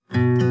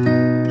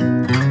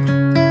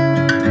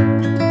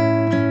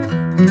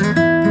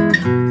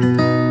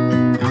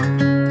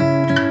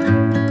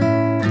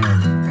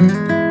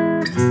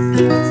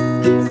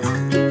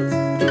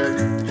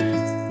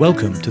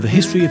Welcome to the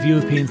History of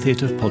European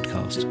Theatre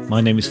podcast. My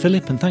name is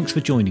Philip and thanks for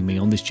joining me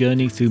on this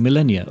journey through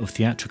millennia of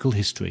theatrical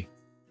history.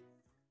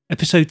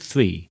 Episode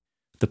 3,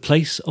 The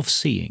Place of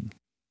Seeing.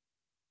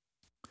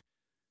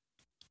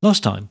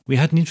 Last time we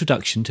had an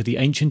introduction to the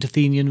ancient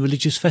Athenian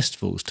religious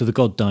festivals to the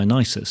god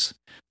Dionysus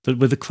that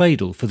were the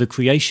cradle for the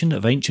creation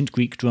of ancient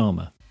Greek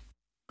drama.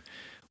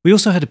 We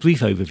also had a brief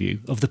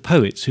overview of the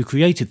poets who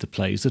created the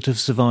plays that have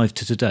survived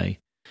to today,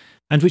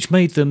 and which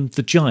made them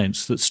the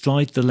giants that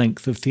stride the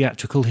length of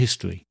theatrical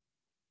history.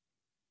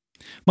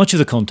 Much of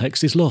the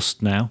context is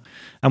lost now,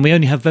 and we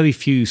only have very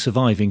few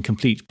surviving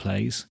complete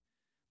plays,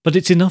 but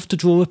it's enough to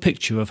draw a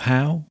picture of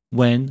how,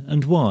 when,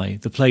 and why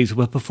the plays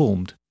were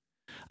performed,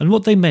 and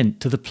what they meant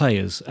to the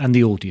players and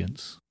the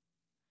audience.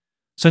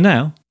 So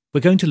now,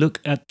 we're going to look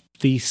at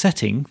the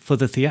setting for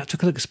the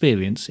theatrical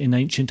experience in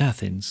ancient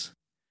Athens,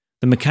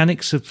 the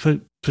mechanics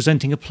of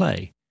presenting a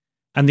play,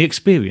 and the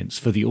experience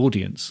for the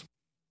audience.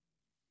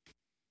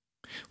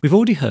 We've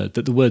already heard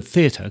that the word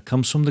theatre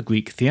comes from the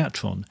Greek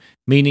theatron,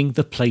 meaning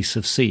the place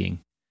of seeing,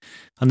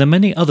 and there are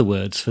many other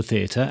words for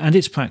theatre and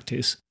its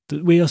practice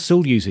that we are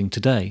still using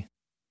today.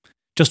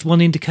 Just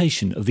one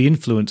indication of the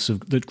influence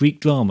that Greek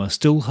drama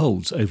still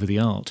holds over the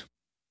art.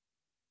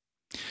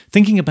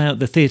 Thinking about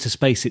the theatre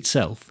space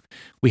itself,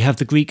 we have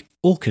the Greek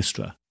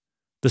orchestra,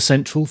 the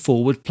central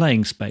forward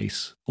playing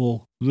space,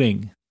 or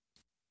ring.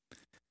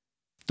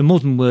 The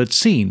modern word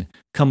scene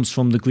comes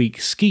from the Greek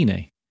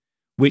skene,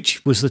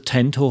 which was the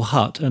tent or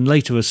hut and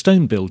later a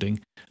stone building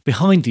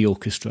behind the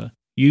orchestra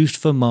used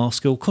for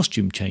mask or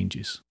costume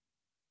changes.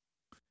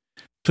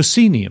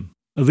 Proscenium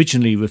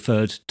originally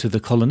referred to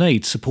the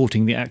colonnade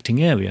supporting the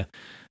acting area.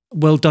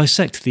 We'll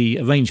dissect the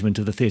arrangement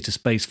of the theatre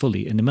space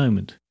fully in a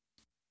moment.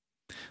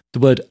 The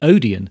word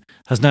Odeon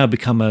has now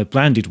become a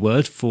branded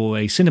word for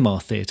a cinema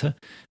theatre,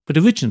 but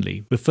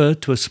originally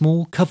referred to a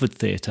small covered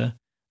theatre,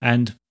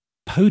 and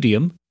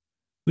podium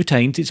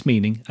retains its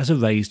meaning as a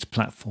raised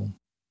platform.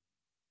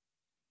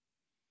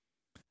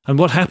 And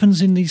what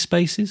happens in these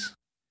spaces?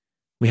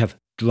 We have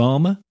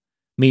drama,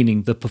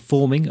 meaning the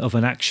performing of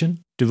an action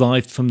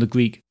derived from the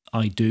Greek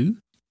I do.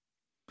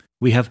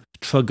 We have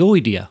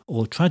tragoidia,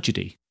 or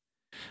tragedy.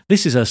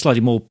 This is a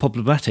slightly more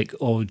problematic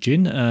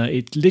origin.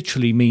 It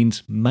literally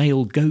means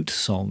male goat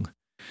song.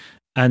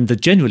 And the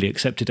generally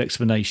accepted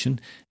explanation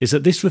is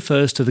that this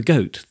refers to the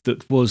goat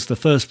that was the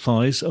first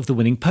prize of the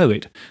winning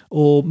poet,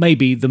 or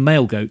maybe the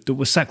male goat that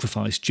was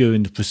sacrificed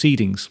during the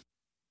proceedings.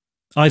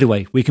 Either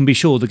way, we can be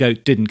sure the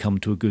goat didn't come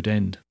to a good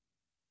end.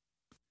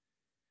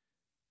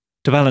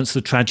 To balance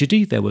the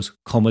tragedy, there was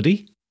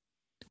comedy,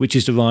 which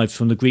is derived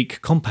from the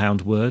Greek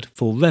compound word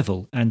for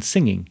revel and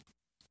singing,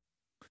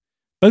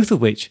 both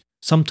of which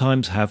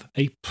sometimes have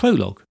a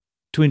prologue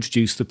to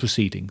introduce the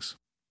proceedings.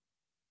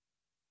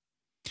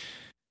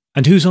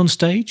 And who's on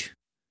stage?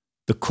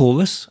 The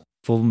chorus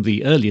from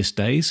the earliest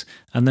days,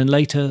 and then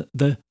later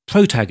the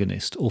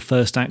protagonist or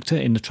first actor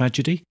in the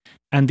tragedy,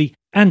 and the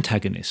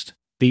antagonist,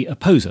 the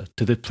opposer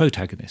to the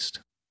protagonist.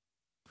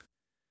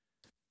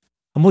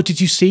 And what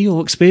did you see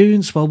or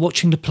experience while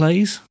watching the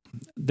plays?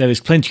 There is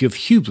plenty of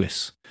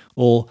hubris,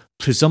 or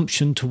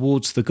presumption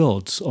towards the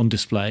gods, on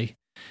display,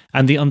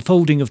 and the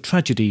unfolding of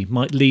tragedy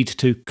might lead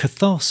to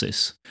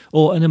catharsis,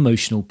 or an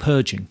emotional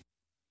purging.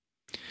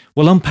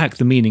 We'll unpack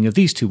the meaning of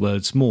these two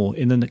words more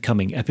in the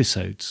coming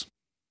episodes.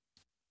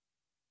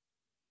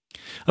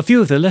 A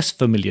few of the less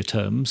familiar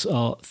terms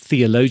are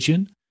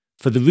theologian,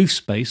 for the roof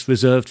space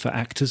reserved for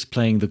actors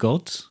playing the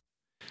gods;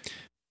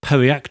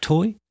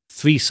 periaktoi,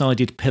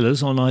 three-sided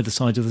pillars on either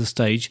side of the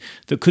stage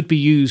that could be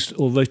used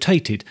or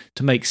rotated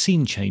to make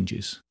scene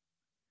changes;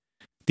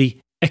 the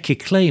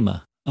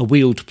ekiklema, a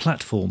wheeled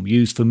platform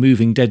used for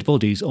moving dead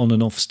bodies on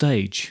and off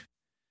stage;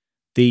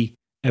 the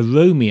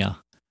aeromia,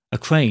 a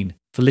crane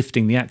for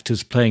lifting the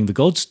actors playing the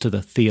gods to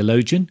the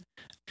theologian;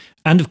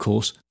 and of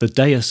course the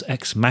deus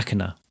ex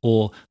machina,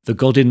 or the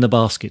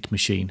god-in-the-basket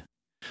machine,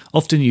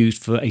 often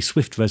used for a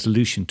swift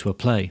resolution to a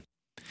play.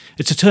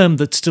 It's a term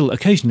that's still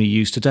occasionally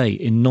used today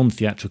in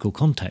non-theatrical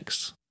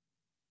contexts.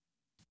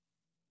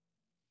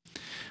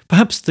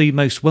 Perhaps the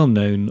most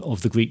well-known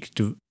of the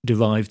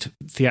Greek-derived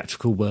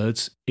theatrical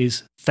words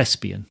is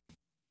thespian.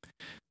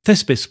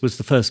 Thespis was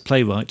the first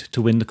playwright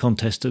to win the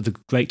contest of the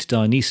Great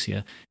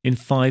Dionysia in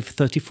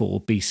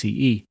 534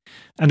 BCE,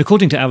 and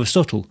according to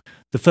Aristotle,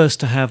 the first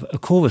to have a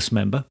chorus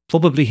member,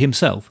 probably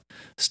himself,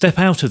 step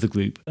out of the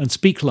group and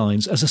speak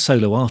lines as a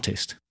solo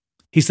artist.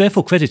 He's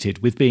therefore credited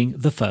with being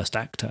the first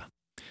actor.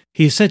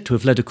 He is said to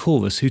have led a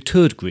chorus who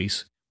toured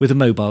Greece with a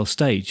mobile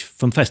stage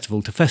from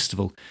festival to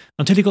festival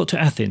until he got to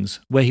Athens,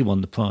 where he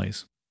won the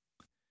prize.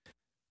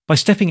 By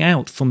stepping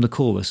out from the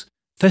chorus,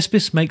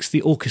 Thespis makes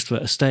the orchestra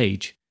a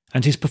stage,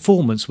 and his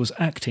performance was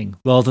acting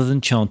rather than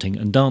chanting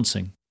and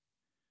dancing.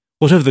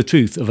 Whatever the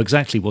truth of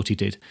exactly what he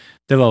did,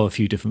 there are a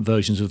few different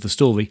versions of the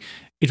story.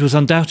 It was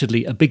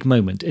undoubtedly a big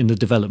moment in the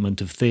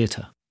development of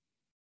theatre.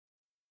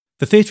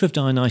 The Theatre of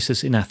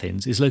Dionysus in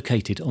Athens is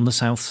located on the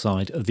south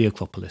side of the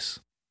Acropolis.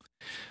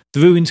 The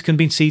ruins can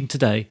be seen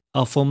today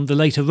are from the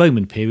later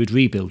Roman period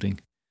rebuilding,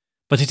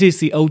 but it is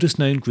the oldest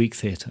known Greek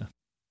theatre.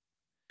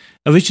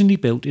 Originally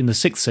built in the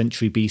 6th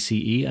century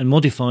BCE and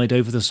modified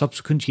over the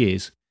subsequent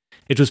years,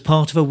 it was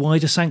part of a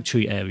wider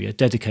sanctuary area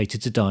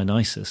dedicated to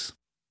Dionysus.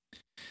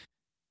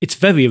 Its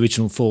very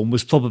original form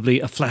was probably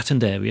a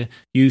flattened area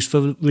used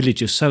for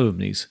religious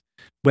ceremonies,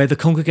 where the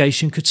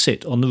congregation could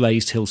sit on the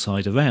raised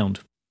hillside around.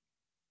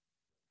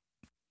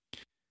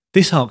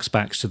 This harks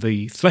back to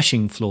the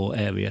threshing floor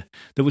area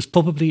that was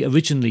probably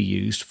originally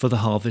used for the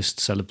harvest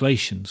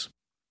celebrations.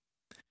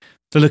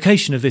 The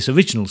location of this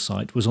original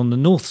site was on the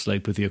north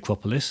slope of the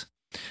Acropolis,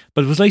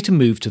 but was later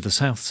moved to the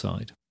south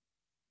side.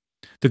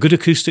 The good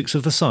acoustics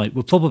of the site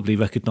were probably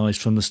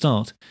recognised from the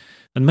start,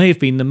 and may have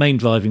been the main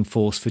driving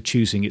force for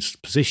choosing its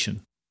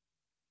position.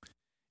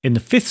 In the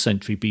 5th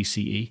century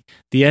BCE,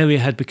 the area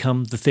had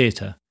become the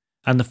theatre,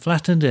 and the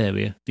flattened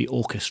area the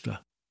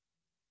orchestra.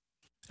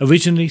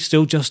 Originally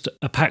still just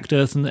a packed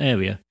earthen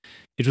area,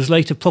 it was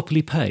later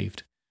properly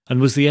paved,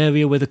 and was the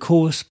area where the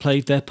chorus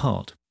played their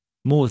part,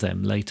 more of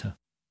them later.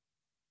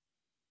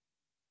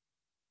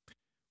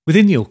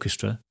 Within the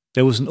orchestra,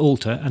 there was an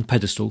altar and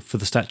pedestal for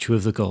the statue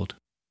of the god.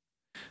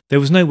 There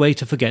was no way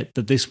to forget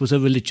that this was a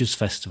religious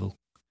festival.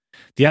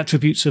 The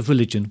attributes of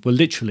religion were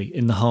literally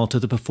in the heart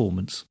of the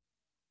performance.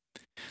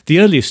 The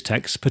earliest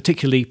texts,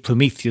 particularly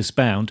Prometheus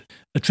Bound,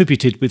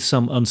 attributed with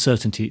some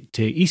uncertainty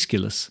to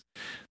Aeschylus,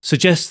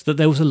 suggest that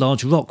there was a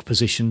large rock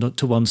positioned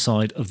to one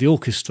side of the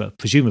orchestra,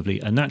 presumably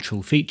a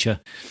natural feature,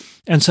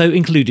 and so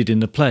included in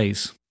the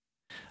plays.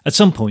 At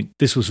some point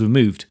this was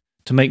removed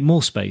to make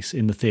more space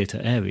in the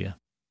theatre area.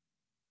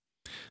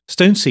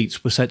 Stone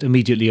seats were set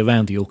immediately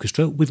around the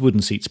orchestra with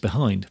wooden seats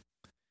behind.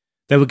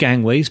 There were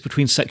gangways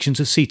between sections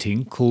of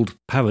seating called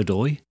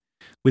paradoi,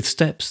 with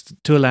steps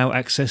to allow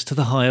access to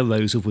the higher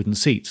rows of wooden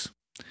seats.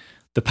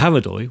 The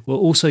paradoi were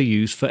also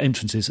used for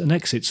entrances and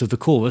exits of the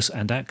chorus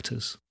and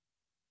actors.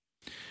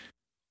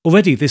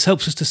 Already this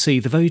helps us to see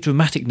the very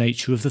dramatic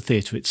nature of the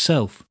theatre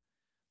itself.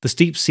 The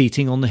steep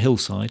seating on the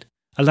hillside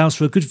allows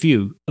for a good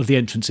view of the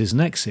entrances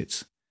and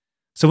exits.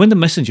 So when the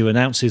messenger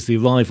announces the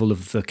arrival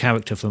of the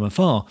character from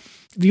afar,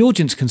 the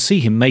audience can see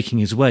him making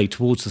his way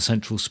towards the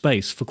central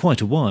space for quite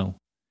a while.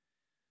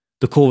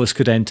 The chorus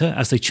could enter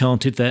as they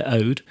chanted their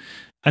ode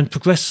and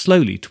progress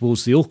slowly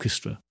towards the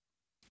orchestra.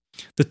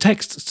 The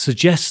text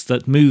suggests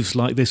that moves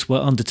like this were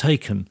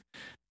undertaken,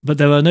 but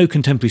there are no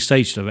contemporary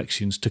stage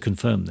directions to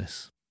confirm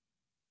this.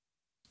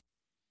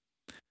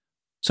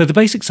 So the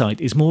basic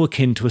site is more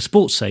akin to a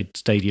sports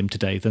stadium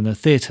today than a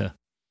theatre.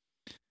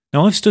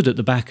 Now I've stood at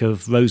the back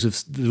of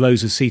the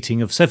rows of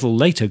seating of several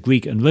later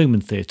Greek and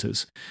Roman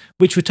theatres,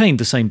 which retained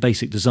the same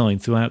basic design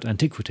throughout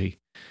antiquity,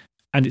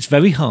 and it's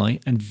very high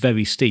and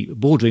very steep,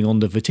 bordering on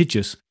the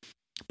vertiginous,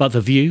 but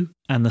the view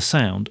and the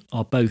sound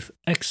are both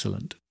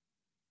excellent.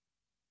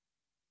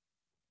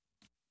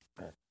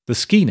 The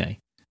skene,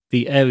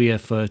 the area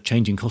for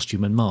changing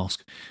costume and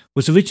mask,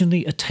 was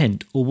originally a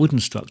tent or wooden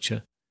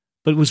structure,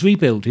 but was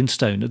rebuilt in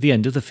stone at the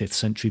end of the 5th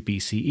century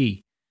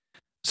BCE.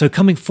 So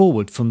coming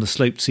forward from the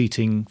sloped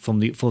seating for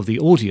the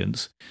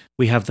audience,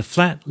 we have the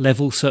flat,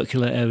 level,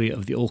 circular area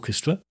of the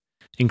orchestra,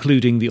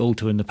 including the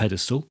altar and the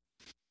pedestal,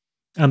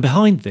 and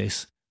behind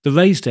this, the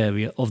raised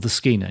area of the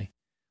skene,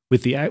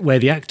 where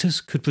the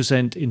actors could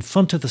present in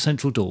front of the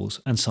central doors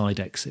and side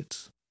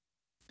exits.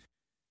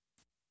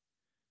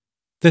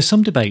 There's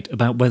some debate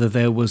about whether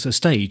there was a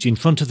stage in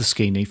front of the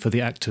skene for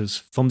the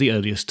actors from the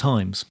earliest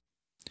times.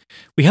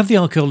 We have the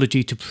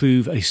archaeology to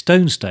prove a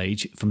stone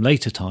stage from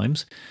later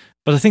times,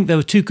 but I think there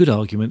are two good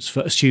arguments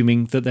for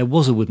assuming that there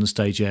was a wooden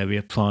stage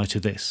area prior to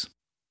this.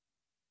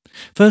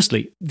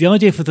 Firstly, the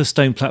idea for the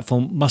stone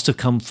platform must have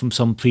come from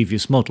some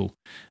previous model,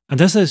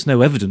 and as there's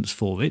no evidence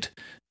for it,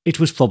 it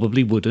was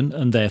probably wooden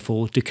and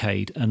therefore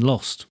decayed and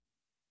lost.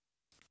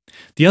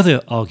 The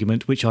other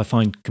argument, which I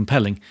find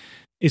compelling,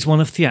 is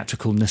one of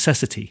theatrical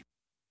necessity.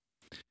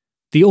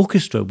 The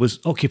orchestra was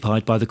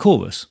occupied by the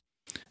chorus,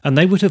 and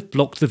they would have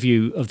blocked the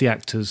view of the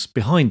actors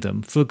behind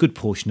them for a good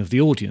portion of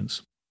the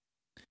audience.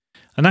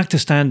 An actor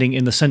standing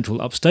in the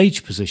central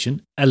upstage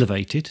position,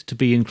 elevated to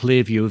be in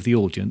clear view of the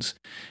audience,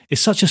 is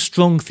such a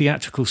strong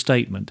theatrical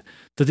statement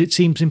that it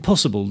seems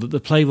impossible that the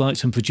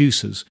playwrights and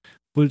producers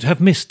would have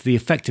missed the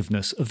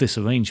effectiveness of this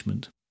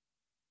arrangement.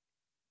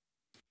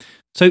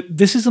 So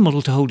this is the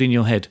model to hold in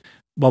your head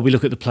while we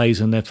look at the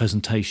plays and their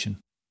presentation.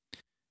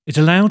 It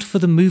allowed for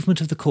the movement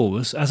of the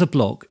chorus as a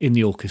block in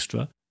the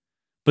orchestra,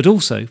 but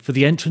also for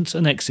the entrance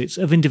and exits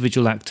of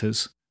individual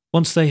actors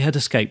once they had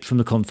escaped from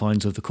the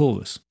confines of the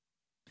chorus.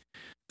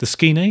 The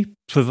skene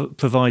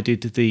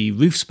provided the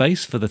roof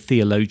space for the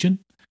theologian,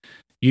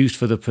 used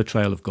for the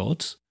portrayal of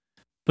gods,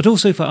 but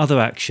also for other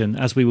action,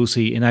 as we will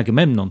see in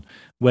Agamemnon,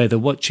 where the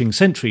watching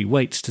sentry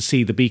waits to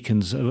see the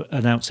beacons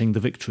announcing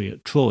the victory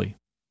at Troy.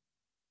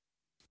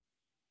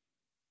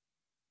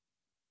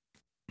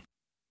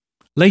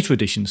 Later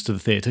additions to the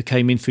theatre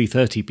came in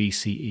 330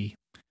 BCE.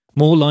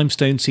 More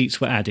limestone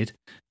seats were added,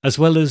 as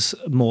well as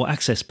more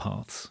access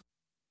paths.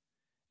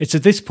 It's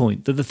at this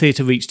point that the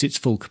theatre reached its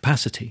full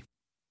capacity.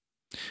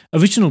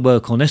 Original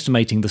work on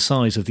estimating the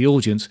size of the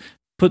audience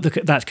put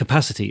that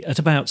capacity at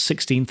about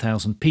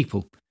 16,000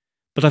 people,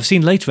 but I've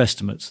seen later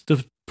estimates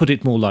that put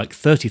it more like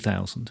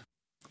 30,000.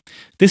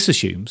 This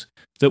assumes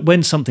that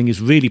when something is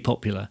really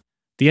popular,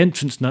 the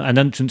entrance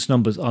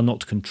numbers are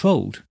not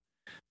controlled,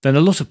 then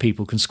a lot of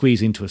people can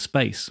squeeze into a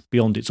space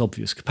beyond its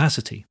obvious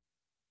capacity.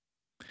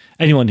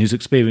 Anyone who's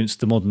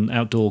experienced the modern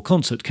outdoor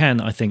concert can,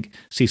 I think,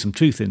 see some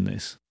truth in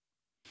this.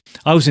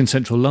 I was in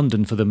central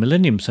London for the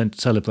Millennium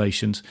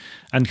celebrations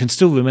and can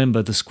still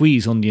remember the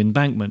squeeze on the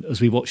embankment as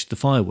we watched the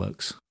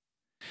fireworks.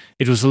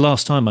 It was the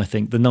last time, I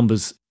think, the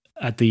numbers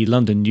at the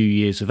London New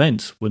Year's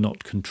events were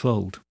not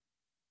controlled.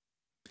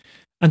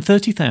 And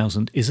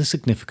 30,000 is a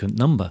significant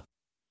number.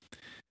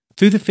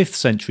 Through the 5th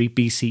century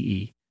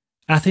BCE,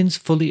 Athens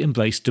fully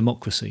embraced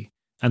democracy,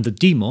 and the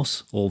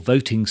demos, or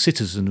voting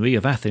citizenry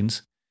of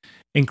Athens,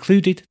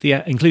 including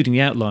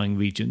the outlying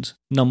regions,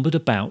 numbered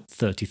about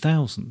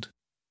 30,000.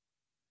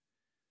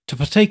 To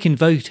partake in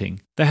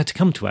voting, they had to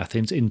come to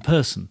Athens in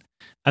person,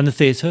 and the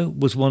theatre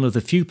was one of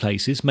the few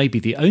places, maybe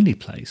the only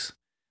place,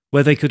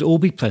 where they could all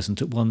be present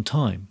at one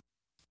time.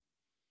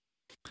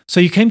 So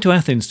you came to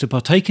Athens to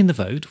partake in the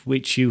vote,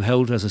 which you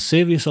held as a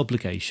serious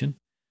obligation,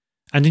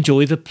 and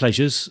enjoy the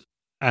pleasures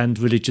and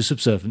religious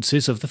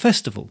observances of the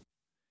festival,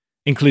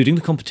 including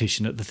the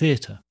competition at the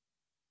theatre.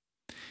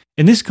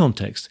 In this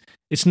context,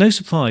 it's no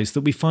surprise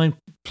that we find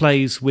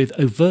plays with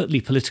overtly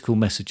political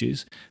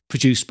messages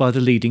produced by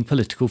the leading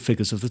political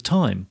figures of the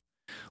time,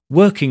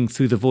 working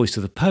through the voice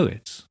of the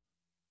poets.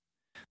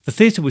 The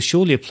theatre was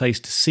surely a place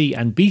to see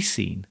and be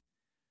seen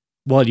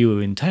while you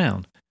were in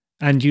town,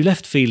 and you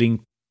left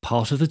feeling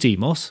part of the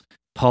demos,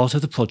 part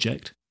of the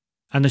project,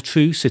 and a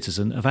true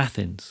citizen of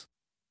Athens.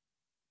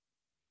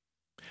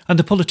 And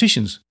the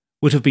politicians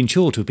would have been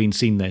sure to have been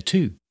seen there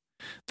too.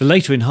 The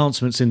later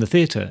enhancements in the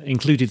theatre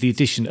included the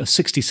addition of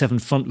 67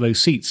 front row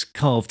seats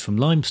carved from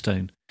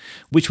limestone,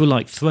 which were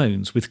like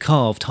thrones with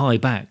carved high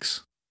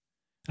backs,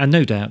 and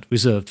no doubt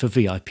reserved for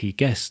VIP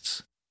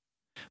guests.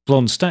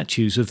 Bronze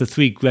statues of the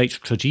 3 great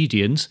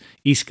tragedians,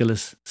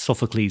 Aeschylus,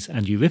 Sophocles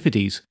and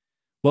Euripides,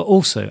 were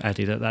also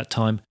added at that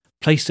time,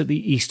 placed at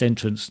the east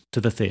entrance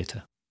to the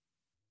theatre.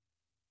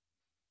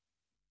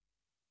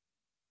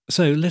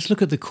 So let's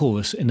look at the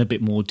chorus in a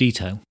bit more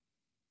detail.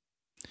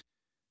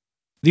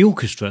 The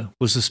orchestra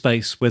was the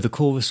space where the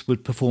chorus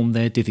would perform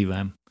their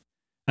dithyramb,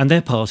 and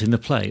their part in the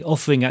play,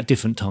 offering at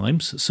different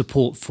times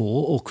support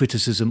for or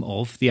criticism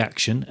of the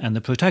action and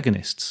the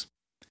protagonists.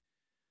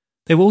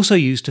 They were also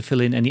used to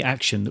fill in any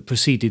action that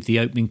preceded the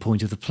opening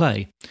point of the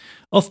play.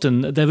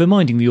 Often they're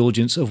reminding the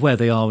audience of where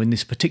they are in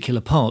this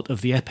particular part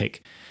of the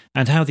epic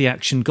and how the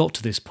action got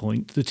to this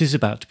point that is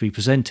about to be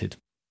presented.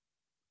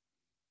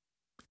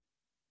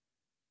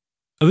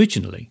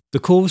 Originally, the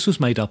chorus was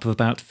made up of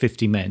about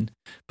 50 men,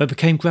 but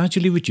became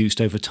gradually reduced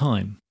over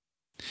time.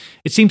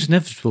 It seems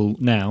inevitable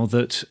now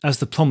that, as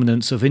the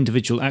prominence of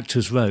individual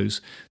actors rose,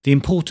 the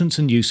importance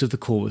and use of the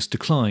chorus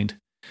declined,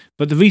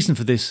 but the reason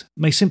for this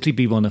may simply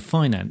be one of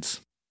finance.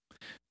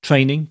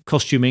 Training,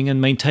 costuming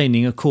and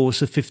maintaining a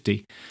chorus of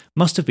 50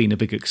 must have been a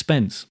big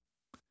expense.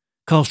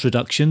 Cast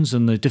reductions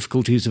and the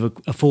difficulties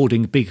of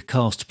affording big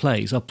cast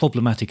plays are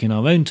problematic in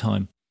our own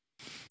time,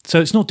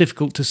 so it's not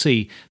difficult to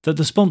see that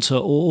the sponsor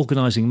or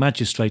organising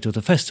magistrate of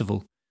the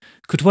festival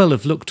could well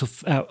have looked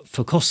out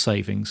for cost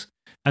savings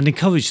and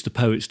encouraged the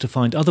poets to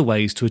find other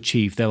ways to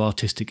achieve their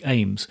artistic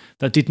aims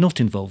that did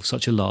not involve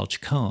such a large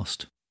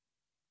cast.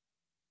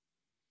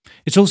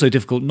 It's also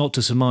difficult not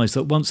to surmise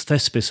that once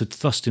Thespis had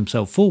thrust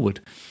himself forward,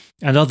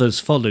 and others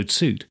followed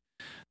suit,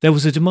 there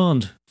was a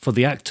demand for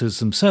the actors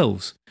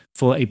themselves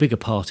for a bigger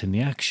part in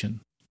the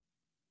action.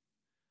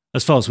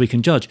 As far as we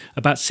can judge,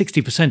 about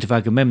 60% of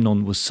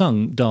Agamemnon was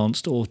sung,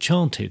 danced or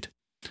chanted,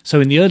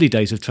 so in the early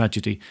days of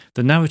tragedy,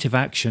 the narrative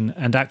action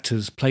and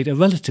actors played a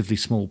relatively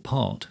small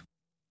part.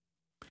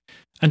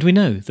 And we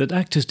know that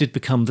actors did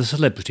become the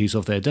celebrities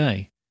of their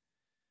day.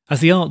 As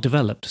the art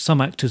developed,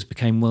 some actors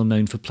became well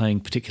known for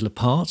playing particular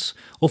parts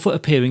or for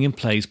appearing in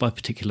plays by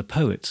particular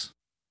poets.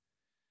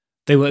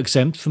 They were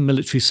exempt from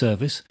military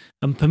service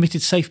and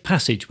permitted safe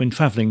passage when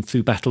travelling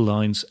through battle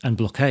lines and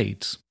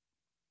blockades.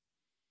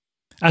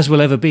 As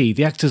will ever be,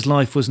 the actor's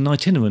life was an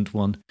itinerant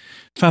one,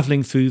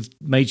 travelling through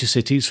major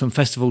cities from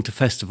festival to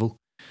festival,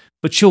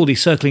 but surely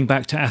circling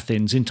back to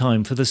Athens in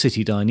time for the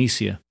city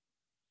Dionysia.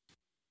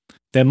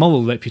 Their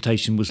moral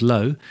reputation was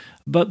low,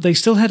 but they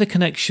still had a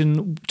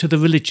connection to the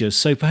religious,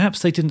 so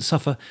perhaps they didn't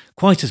suffer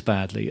quite as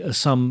badly as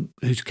some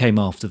who came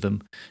after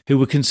them, who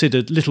were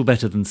considered little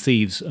better than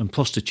thieves and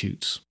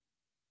prostitutes.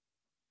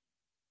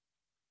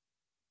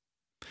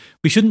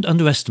 We shouldn't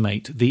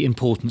underestimate the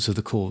importance of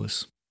the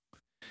chorus.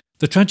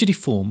 The tragedy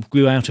form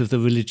grew out of the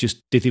religious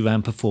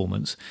dithyramb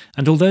performance,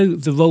 and although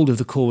the role of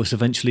the chorus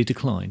eventually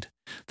declined,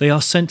 they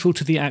are central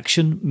to the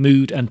action,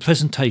 mood and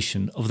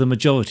presentation of the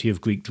majority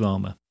of Greek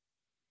drama.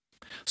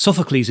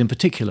 Sophocles in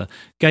particular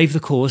gave the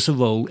chorus a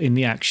role in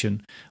the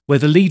action, where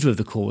the leader of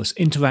the chorus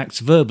interacts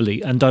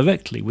verbally and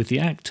directly with the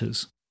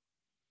actors.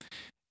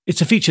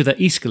 It's a feature that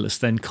Aeschylus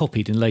then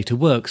copied in later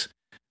works,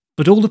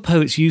 but all the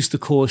poets used the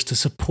chorus to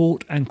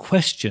support and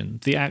question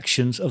the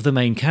actions of the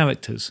main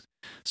characters,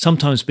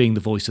 sometimes being the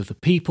voice of the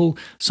people,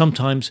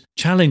 sometimes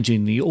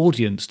challenging the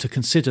audience to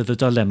consider the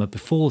dilemma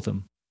before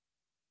them.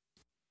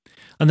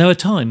 And there are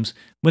times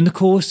when the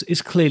chorus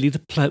is clearly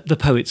the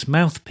poet's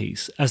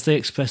mouthpiece as they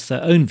express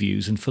their own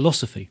views and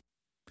philosophy.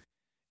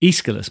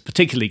 Aeschylus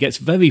particularly gets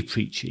very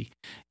preachy,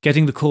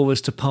 getting the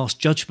chorus to pass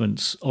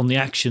judgments on the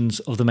actions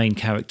of the main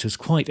characters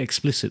quite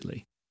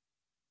explicitly.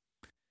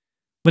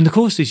 When the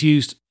chorus is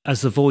used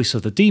as the voice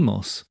of the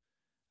demos,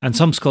 and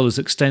some scholars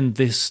extend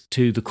this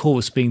to the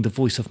chorus being the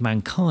voice of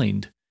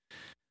mankind,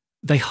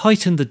 they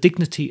heighten the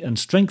dignity and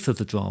strength of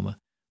the drama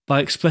by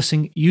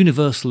expressing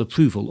universal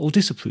approval or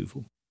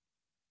disapproval.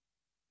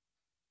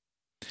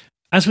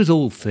 As with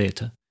all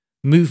theatre,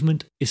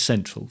 movement is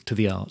central to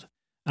the art,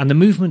 and the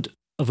movement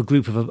of a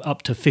group of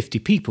up to 50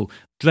 people,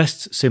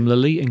 dressed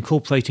similarly,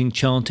 incorporating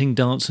chanting,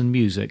 dance and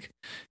music,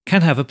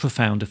 can have a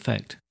profound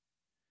effect.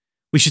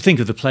 We should think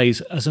of the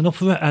plays as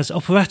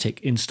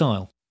operatic in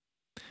style.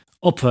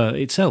 Opera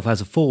itself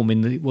as a form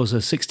was a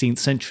 16th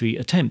century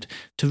attempt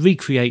to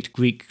recreate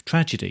Greek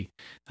tragedy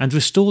and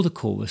restore the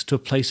chorus to a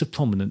place of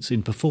prominence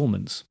in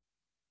performance.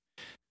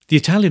 The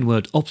Italian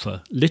word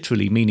opera,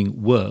 literally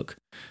meaning work,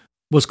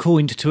 was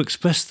coined to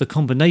express the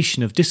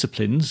combination of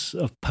disciplines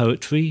of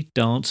poetry,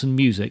 dance and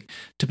music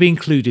to be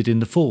included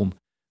in the form,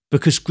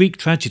 because Greek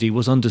tragedy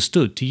was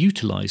understood to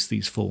utilise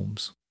these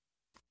forms.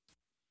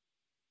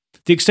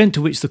 The extent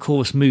to which the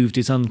chorus moved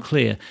is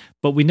unclear,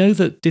 but we know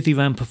that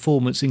Dithyramb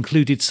performance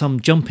included some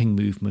jumping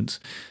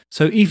movements,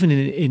 so even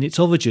in its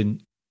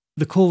origin,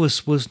 the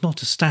chorus was not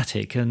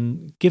static,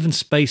 and given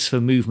space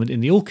for movement in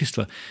the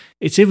orchestra,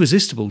 it's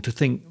irresistible to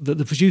think that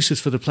the producers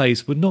for the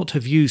plays would not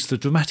have used the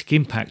dramatic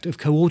impact of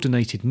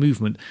coordinated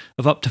movement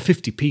of up to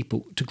 50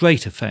 people to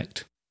great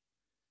effect.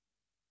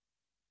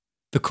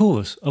 The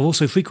chorus are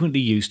also frequently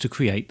used to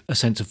create a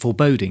sense of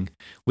foreboding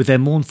with their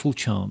mournful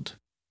chant.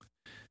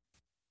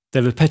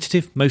 Their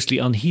repetitive, mostly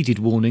unheeded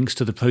warnings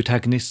to the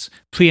protagonists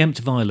preempt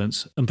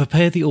violence and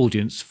prepare the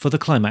audience for the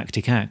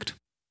climactic act.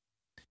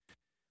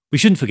 We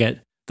shouldn't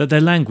forget that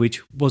their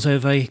language was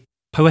of a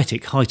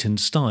poetic, heightened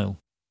style.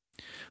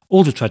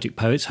 All the tragic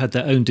poets had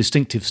their own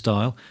distinctive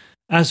style,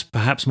 as,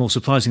 perhaps more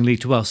surprisingly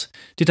to us,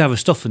 did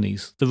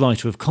Aristophanes, the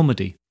writer of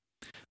comedy,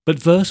 but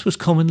verse was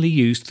commonly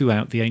used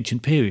throughout the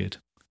ancient period.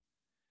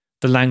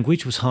 The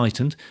language was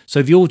heightened,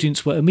 so the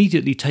audience were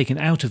immediately taken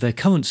out of their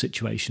current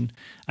situation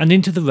and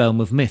into the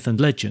realm of myth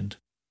and legend.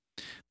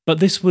 But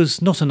this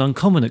was not an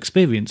uncommon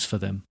experience for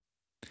them.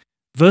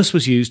 Verse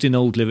was used in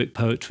old lyric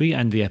poetry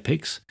and the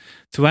epics,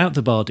 throughout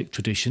the bardic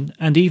tradition,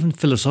 and even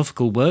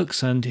philosophical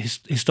works and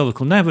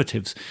historical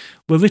narratives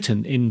were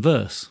written in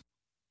verse.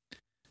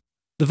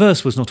 The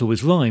verse was not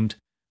always rhymed,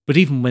 but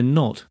even when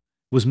not,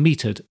 was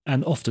metered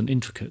and often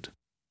intricate.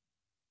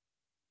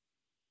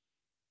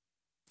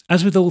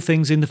 As with all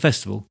things in the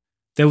festival,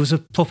 there was a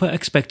proper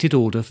expected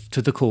order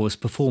to the chorus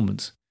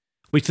performance,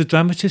 which the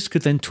dramatist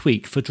could then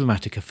tweak for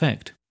dramatic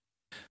effect.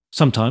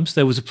 Sometimes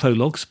there was a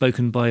prologue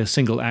spoken by a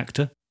single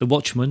actor. The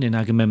Watchman in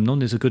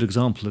Agamemnon is a good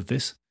example of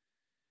this,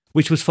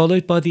 which was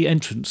followed by the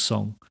entrance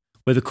song,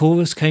 where the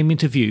chorus came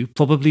into view,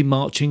 probably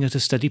marching at a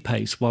steady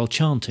pace while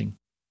chanting.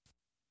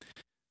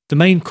 The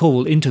main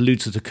choral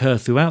interludes that occur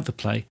throughout the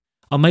play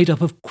are made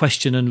up of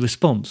question and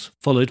response,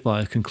 followed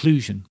by a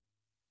conclusion.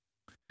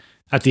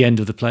 At the end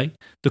of the play,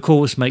 the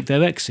chorus make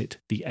their exit,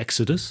 the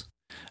Exodus,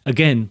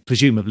 again,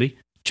 presumably,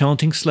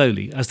 chanting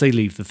slowly as they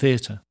leave the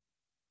theatre.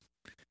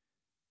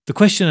 The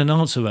question and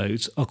answer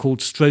odes are called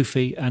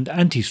strophe and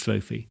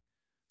antistrophe,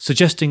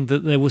 suggesting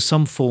that there was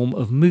some form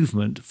of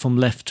movement from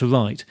left to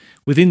right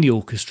within the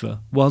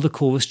orchestra while the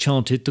chorus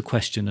chanted the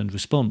question and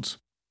response.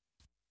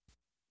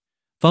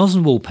 Vase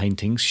and wall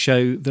paintings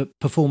show that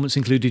performance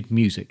included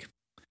music.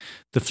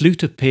 The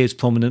flute appears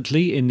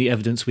prominently in the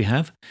evidence we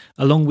have,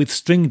 along with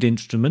stringed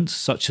instruments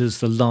such as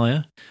the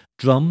lyre,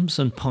 drums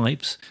and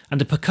pipes,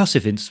 and a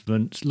percussive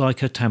instrument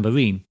like a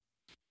tambourine.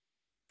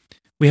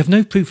 We have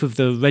no proof of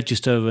the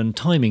register and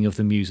timing of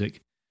the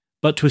music,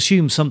 but to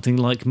assume something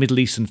like Middle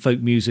Eastern folk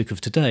music of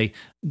today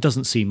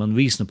doesn't seem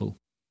unreasonable.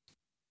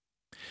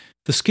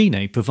 The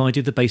skene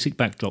provided the basic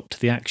backdrop to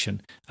the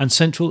action, and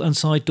central and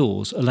side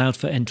doors allowed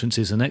for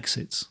entrances and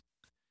exits.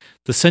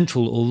 The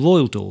central or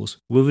royal doors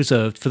were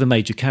reserved for the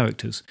major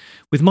characters,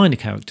 with minor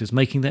characters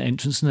making their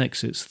entrance and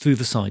exits through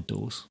the side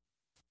doors.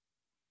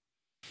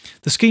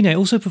 The skene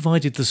also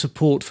provided the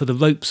support for the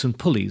ropes and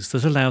pulleys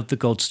that allowed the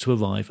gods to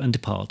arrive and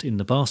depart in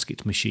the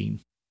basket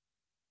machine.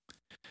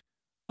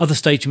 Other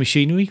stage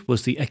machinery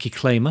was the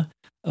ekyklema,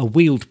 a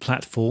wheeled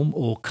platform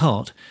or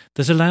cart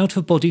that allowed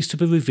for bodies to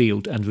be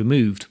revealed and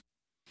removed.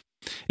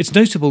 It's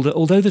notable that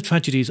although the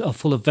tragedies are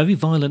full of very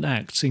violent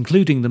acts,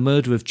 including the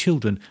murder of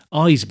children,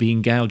 eyes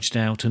being gouged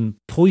out and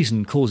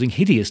poison causing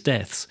hideous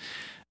deaths,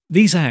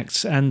 these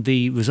acts and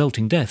the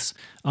resulting deaths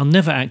are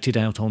never acted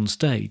out on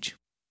stage.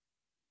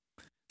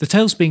 The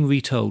tales being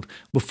retold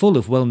were full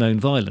of well-known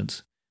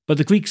violence, but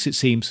the Greeks, it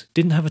seems,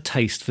 didn't have a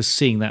taste for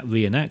seeing that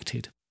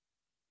reenacted.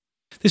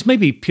 This may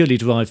be purely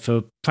derived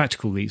for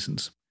practical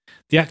reasons.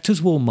 The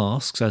actors wore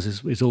masks, as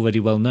is already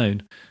well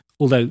known,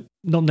 Although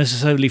not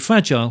necessarily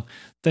fragile,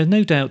 they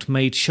no doubt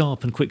made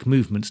sharp and quick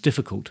movements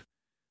difficult.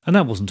 And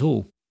that wasn't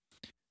all.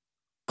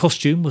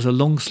 Costume was a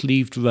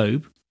long-sleeved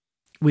robe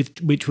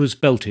which was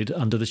belted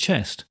under the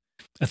chest.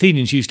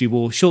 Athenians usually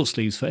wore short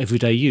sleeves for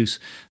everyday use,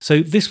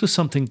 so this was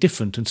something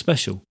different and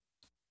special.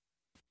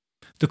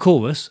 The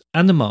chorus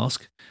and the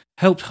mask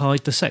helped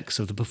hide the sex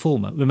of the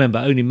performer. Remember,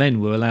 only men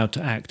were allowed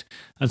to act,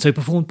 and so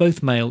performed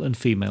both male and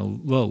female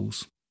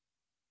roles.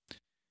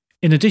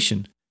 In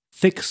addition,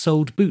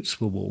 thick-soled boots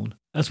were worn,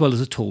 as well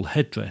as a tall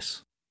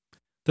headdress.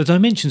 The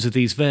dimensions of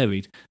these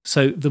varied,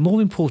 so the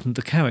more important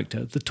the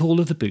character, the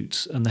taller the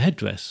boots and the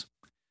headdress.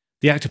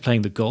 The actor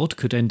playing the god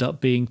could end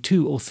up being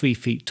 2 or 3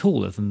 feet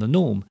taller than the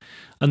norm,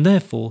 and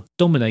therefore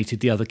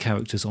dominated the other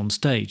characters on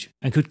stage,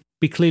 and could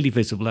be clearly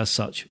visible as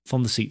such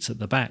from the seats at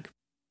the back.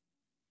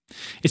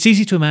 It's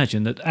easy to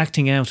imagine that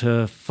acting out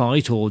a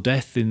fight or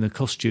death in the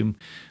costume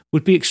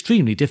would be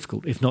extremely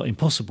difficult, if not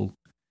impossible.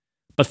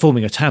 But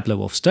forming a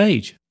tableau off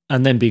stage,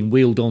 and then being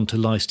wheeled on to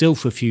lie still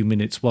for a few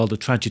minutes while the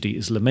tragedy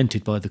is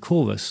lamented by the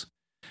chorus,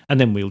 and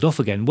then wheeled off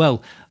again,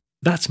 well,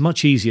 that's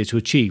much easier to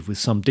achieve with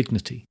some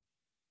dignity.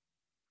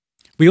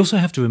 We also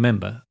have to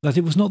remember that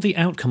it was not the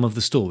outcome of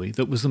the story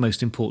that was the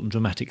most important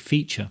dramatic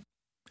feature.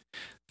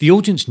 The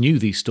audience knew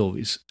these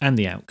stories and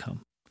the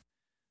outcome.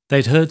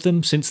 They'd heard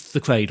them since the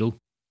cradle,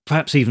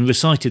 perhaps even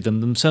recited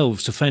them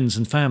themselves to friends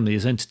and family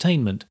as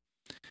entertainment.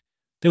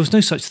 There was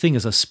no such thing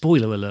as a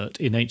spoiler alert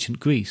in ancient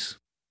Greece.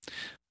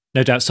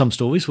 No doubt some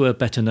stories were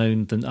better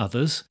known than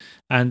others,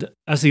 and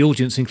as the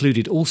audience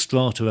included all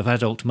strata of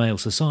adult male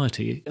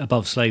society,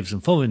 above slaves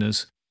and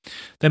foreigners,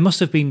 there must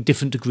have been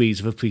different degrees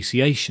of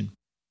appreciation.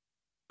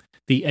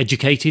 The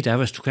educated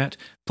aristocrat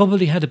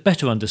probably had a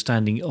better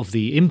understanding of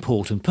the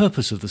import and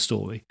purpose of the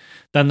story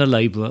than the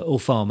labourer or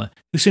farmer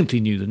who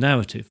simply knew the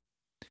narrative.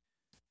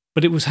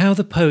 But it was how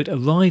the poet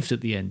arrived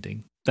at the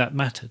ending that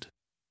mattered.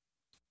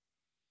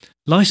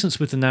 License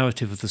with the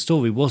narrative of the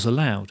story was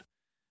allowed,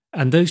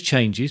 and those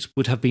changes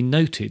would have been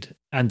noted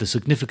and the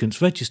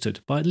significance registered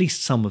by at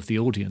least some of the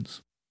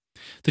audience.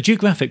 The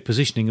geographic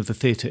positioning of the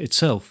theatre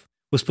itself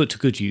was put to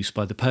good use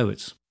by the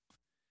poets.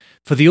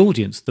 For the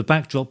audience, the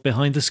backdrop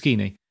behind the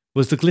Skene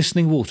was the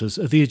glistening waters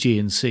of the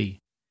Aegean Sea.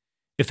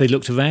 If they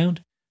looked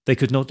around, they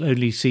could not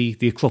only see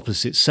the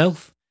Acropolis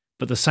itself,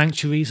 but the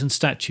sanctuaries and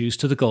statues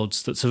to the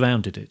gods that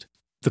surrounded it,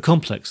 the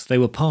complex they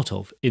were part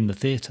of in the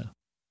theatre.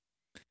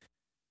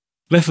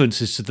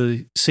 References to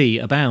the sea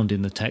abound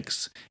in the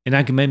texts. In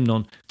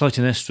Agamemnon,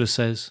 Clytemnestra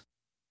says,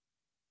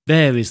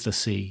 "There is the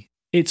sea,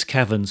 its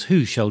caverns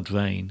who shall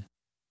drain?"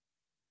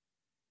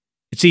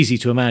 It's easy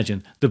to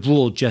imagine the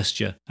broad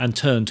gesture and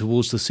turn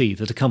towards the sea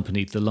that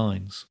accompanied the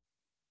lines.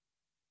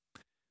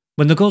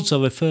 When the gods are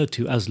referred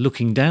to as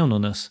looking down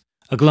on us,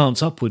 a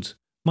glance upwards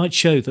might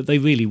show that they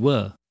really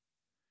were.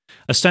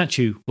 A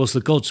statue was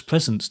the god's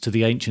presence to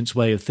the ancients'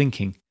 way of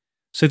thinking,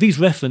 so these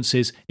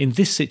references in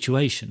this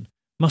situation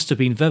must have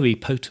been very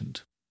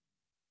potent.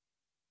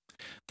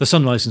 The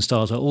sunrise and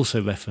stars are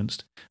also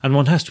referenced, and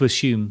one has to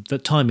assume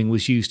that timing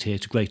was used here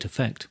to great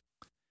effect.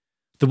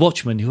 The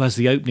watchman who has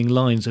the opening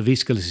lines of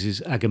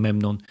Aeschylus'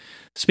 Agamemnon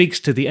speaks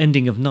to the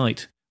ending of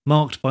night,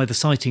 marked by the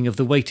sighting of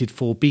the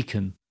waited-for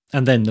beacon,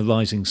 and then the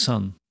rising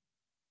sun.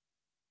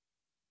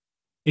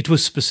 It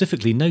was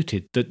specifically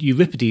noted that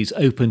Euripides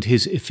opened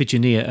his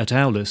Iphigenia at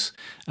Aulis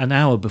an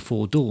hour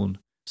before dawn,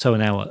 so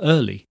an hour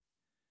early,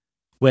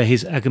 where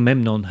his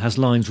Agamemnon has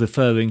lines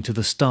referring to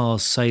the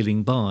stars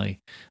sailing by,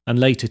 and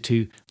later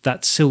to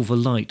that silver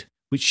light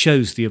which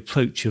shows the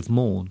approach of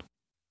morn.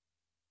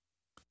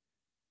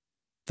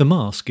 The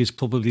mask is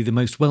probably the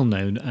most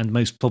well-known and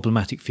most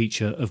problematic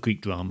feature of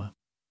Greek drama.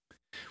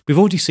 We've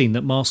already seen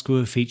that masks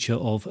were a feature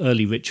of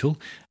early ritual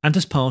and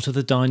as part of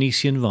the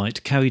Dionysian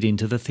rite carried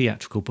into the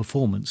theatrical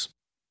performance.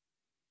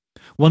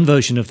 One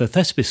version of the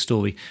Thespis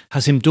story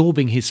has him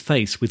daubing his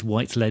face with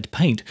white lead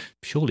paint,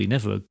 surely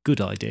never a good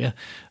idea,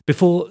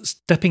 before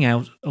stepping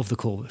out of the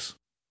chorus.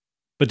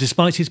 But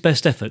despite his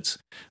best efforts,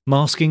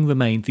 masking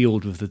remained the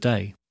order of the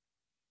day.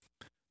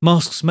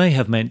 Masks may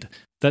have meant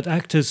that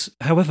actors,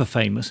 however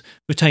famous,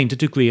 retained a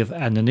degree of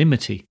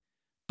anonymity,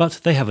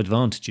 but they have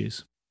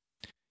advantages.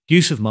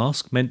 Use of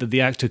mask meant that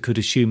the actor could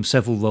assume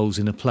several roles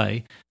in a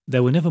play.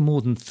 There were never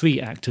more than 3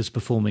 actors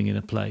performing in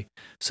a play,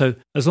 so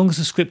as long as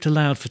the script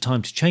allowed for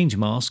time to change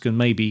mask and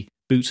maybe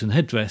boots and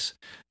headdress,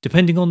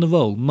 depending on the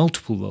role,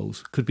 multiple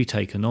roles could be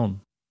taken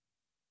on.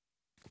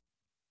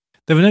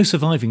 There are no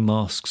surviving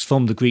masks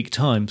from the Greek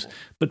times,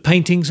 but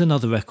paintings and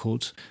other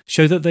records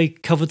show that they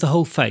covered the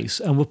whole face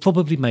and were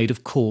probably made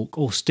of cork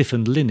or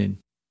stiffened linen.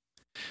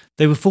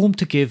 They were formed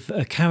to give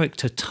a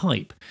character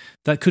type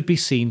that could be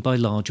seen by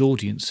large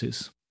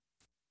audiences.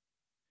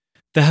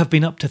 There have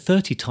been up to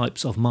 30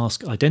 types of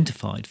mask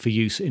identified for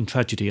use in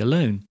tragedy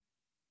alone.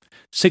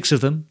 6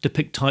 of them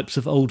depict types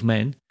of old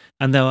men,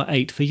 and there are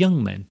 8 for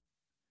young men.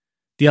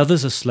 The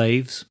others are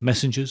slaves,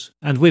 messengers,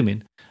 and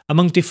women,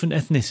 among different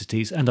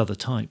ethnicities and other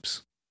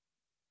types.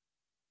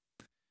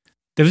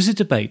 There is a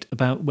debate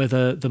about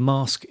whether the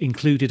mask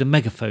included a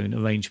megaphone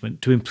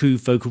arrangement to improve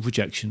vocal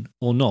projection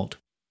or not.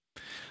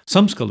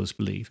 Some scholars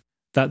believe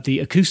that the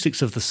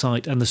acoustics of the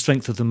site and the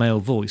strength of the male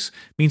voice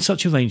mean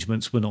such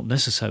arrangements were not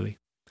necessary.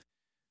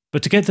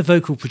 But to get the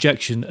vocal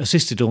projection,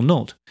 assisted or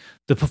not,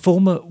 the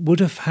performer would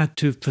have had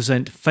to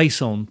present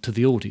face-on to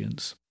the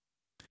audience.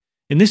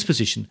 In this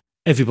position,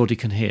 everybody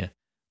can hear,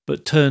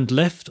 but turned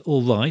left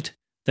or right,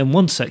 then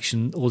one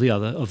section or the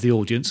other of the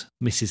audience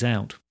misses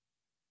out.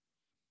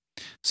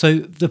 So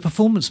the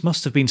performance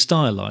must have been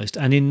stylised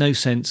and in no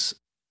sense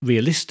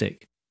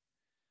realistic.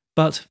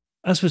 But,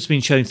 as has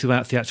been shown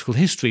throughout theatrical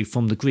history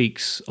from the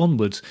Greeks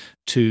onwards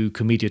to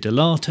Commedia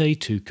dell'arte,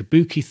 to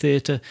kabuki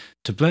theatre,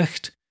 to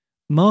Brecht,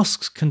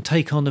 masks can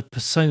take on a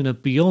persona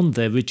beyond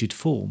their rigid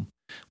form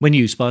when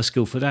used by a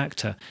skillful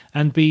actor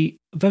and be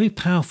a very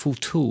powerful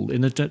tool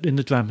in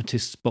the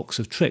dramatist's box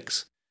of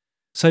tricks.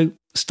 So,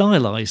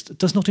 stylised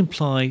does not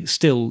imply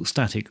still,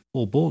 static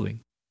or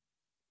boring.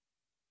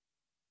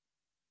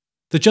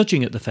 The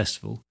judging at the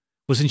festival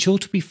was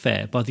ensured to be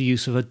fair by the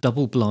use of a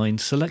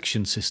double-blind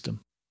selection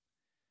system.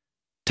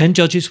 10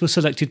 judges were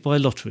selected by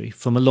lottery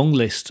from a long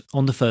list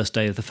on the first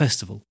day of the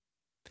festival.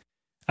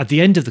 At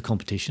the end of the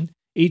competition,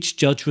 each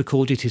judge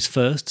recorded his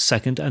first,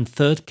 second and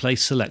third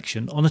place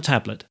selection on a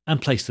tablet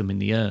and placed them in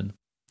the urn.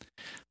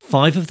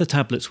 5 of the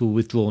tablets were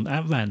withdrawn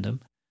at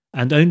random,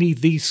 and only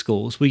these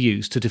scores were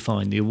used to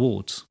define the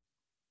awards.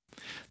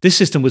 This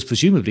system was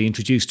presumably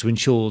introduced to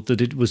ensure that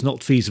it was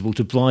not feasible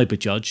to bribe a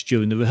judge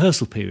during the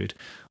rehearsal period,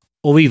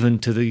 or even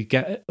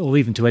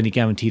to any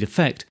guaranteed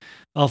effect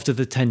after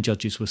the 10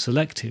 judges were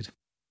selected.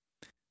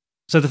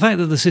 So the fact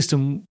that the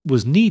system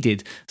was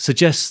needed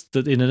suggests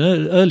that in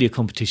earlier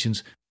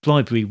competitions,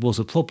 bribery was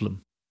a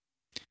problem.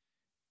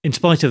 In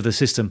spite of the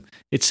system,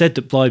 it said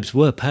that bribes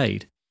were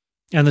paid,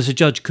 and that a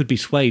judge could be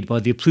swayed by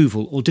the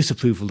approval or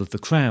disapproval of the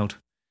crowd.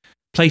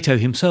 Plato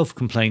himself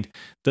complained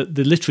that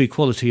the literary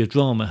quality of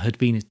drama had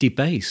been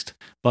debased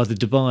by the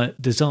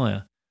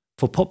desire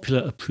for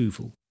popular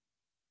approval.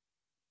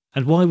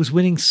 And why was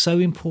winning so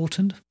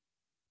important?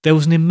 There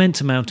was an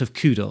immense amount of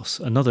kudos,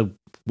 another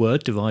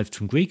word derived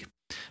from Greek,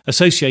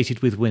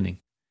 associated with winning,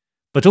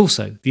 but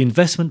also the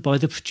investment by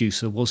the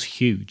producer was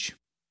huge.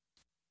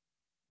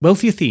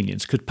 Wealthy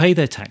Athenians could pay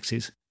their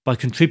taxes by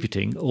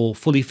contributing or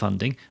fully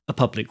funding a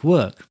public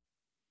work.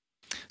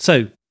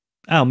 So,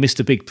 our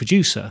Mr. Big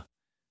producer,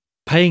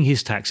 paying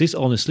his taxes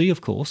honestly,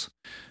 of course,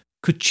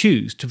 could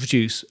choose to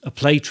produce a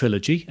play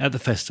trilogy at the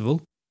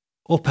festival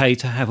or pay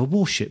to have a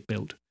warship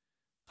built.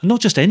 And not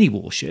just any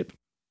warship,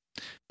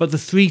 but the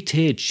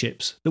 3-tiered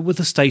ships that were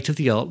the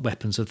state-of-the-art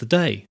weapons of the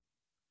day.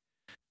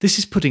 This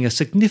is putting a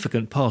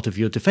significant part of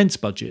your defence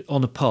budget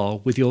on a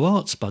par with your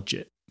arts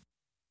budget.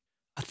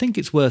 I think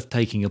it's worth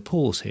taking a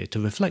pause here to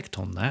reflect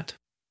on that.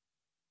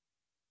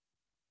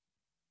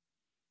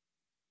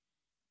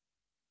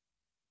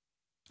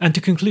 And to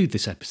conclude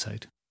this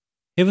episode,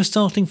 here are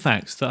startling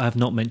facts that I have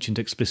not mentioned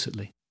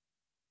explicitly.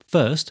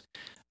 First,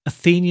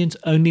 Athenians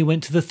only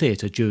went to the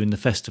theatre during the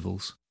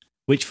festivals,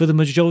 which for the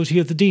majority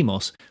of the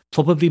demos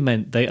probably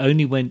meant they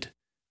only went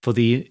for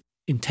the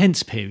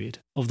intense period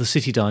of the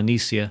city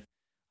Dionysia,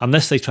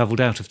 unless they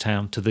travelled out of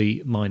town to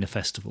the minor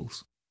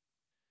festivals.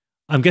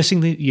 I'm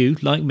guessing that you,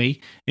 like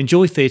me,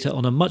 enjoy theatre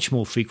on a much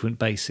more frequent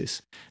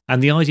basis,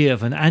 and the idea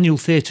of an annual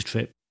theatre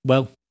trip,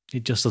 well,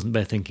 it just doesn't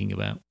bear thinking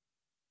about.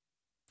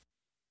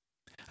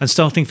 And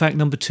starting fact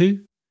number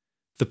 2,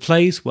 the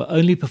plays were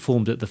only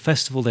performed at the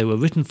festival they were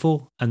written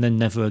for and then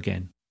never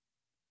again.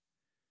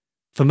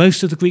 For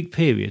most of the Greek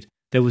period,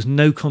 there was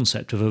no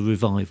concept of a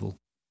revival.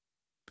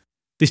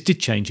 This did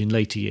change in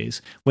later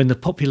years, when the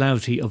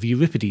popularity of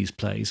Euripides'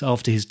 plays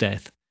after his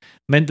death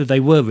meant that they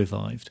were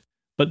revived,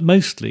 but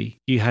mostly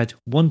you had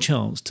one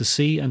chance to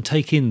see and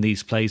take in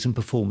these plays and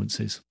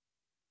performances.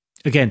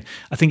 Again,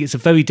 I think it's a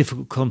very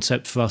difficult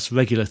concept for us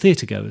regular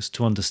theatregoers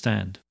to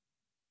understand.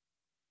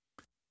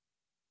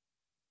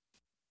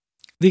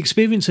 The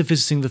experience of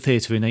visiting the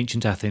theatre in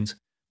ancient Athens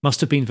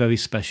must have been very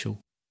special.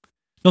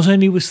 Not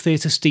only was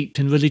theatre steeped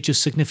in religious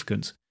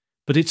significance,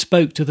 but it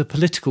spoke to the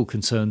political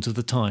concerns of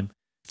the time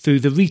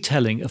through the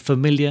retelling of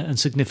familiar and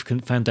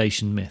significant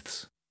foundation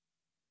myths.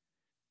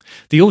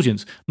 The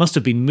audience must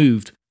have been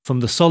moved from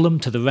the solemn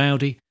to the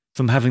rowdy,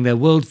 from having their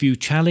worldview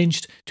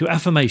challenged to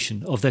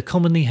affirmation of their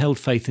commonly held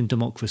faith in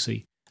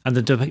democracy and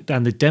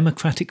the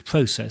democratic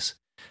process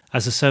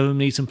as the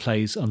ceremonies and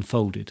plays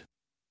unfolded.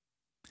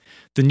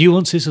 The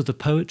nuances of the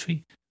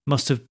poetry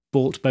must have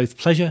brought both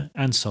pleasure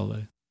and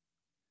sorrow.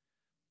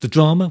 The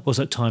drama was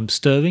at times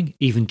stirring,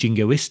 even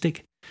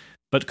jingoistic,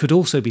 but could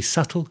also be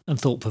subtle and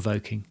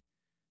thought-provoking.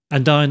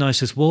 And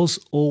Dionysus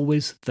was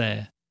always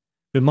there,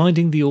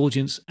 reminding the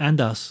audience and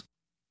us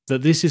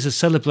that this is a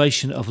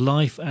celebration of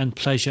life and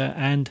pleasure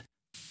and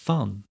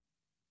fun.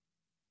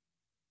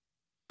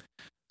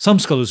 Some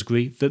scholars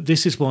agree that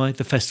this is why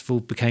the festival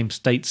became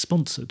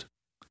state-sponsored.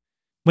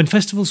 When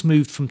festivals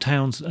moved from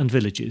towns and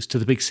villages to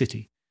the big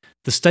city,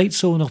 the state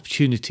saw an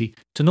opportunity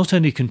to not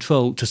only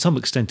control, to some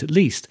extent at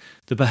least,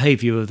 the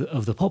behaviour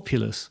of the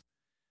populace,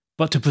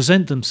 but to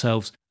present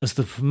themselves as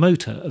the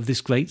promoter of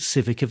this great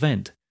civic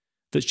event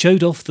that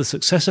showed off the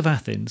success of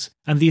Athens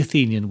and the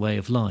Athenian way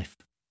of life.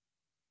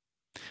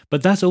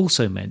 But that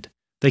also meant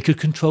They could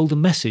control the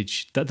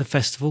message that the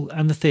festival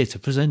and the theatre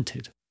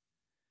presented.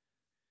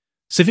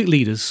 Civic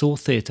leaders saw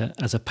theatre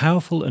as a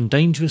powerful and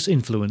dangerous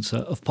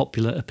influencer of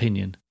popular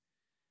opinion.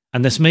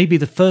 And this may be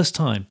the first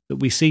time that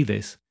we see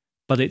this,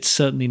 but it's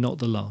certainly not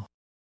the last.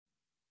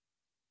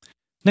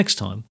 Next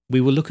time,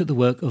 we will look at the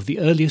work of the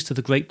earliest of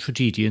the great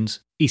tragedians,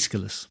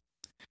 Aeschylus.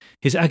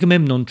 His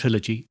Agamemnon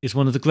trilogy is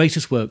one of the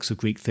greatest works of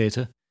Greek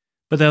theatre,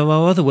 but there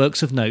are other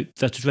works of note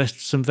that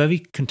addressed some very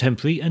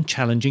contemporary and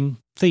challenging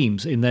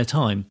themes in their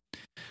time,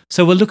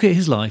 so we'll look at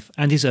his life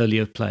and his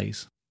earlier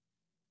plays.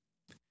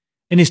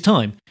 In his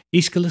time,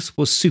 Aeschylus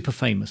was super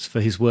famous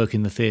for his work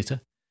in the theatre,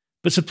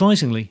 but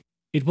surprisingly,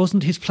 it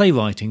wasn't his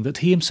playwriting that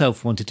he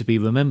himself wanted to be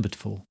remembered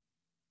for.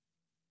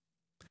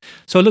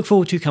 So I look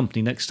forward to your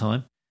company next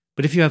time,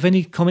 but if you have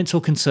any comments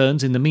or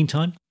concerns in the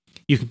meantime,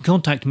 you can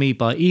contact me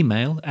by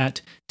email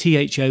at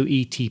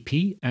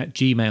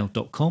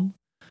thoetp@gmail.com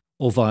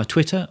or via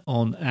Twitter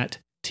on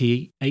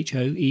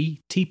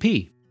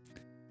 @thoetp.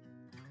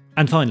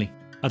 And finally,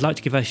 I'd like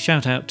to give a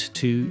shout out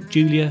to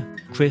Julia,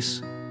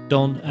 Chris,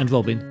 Don and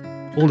Robin,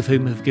 all of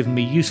whom have given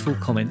me useful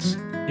comments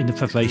in the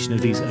preparation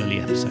of these early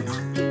episodes.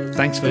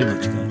 Thanks very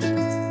much, guys.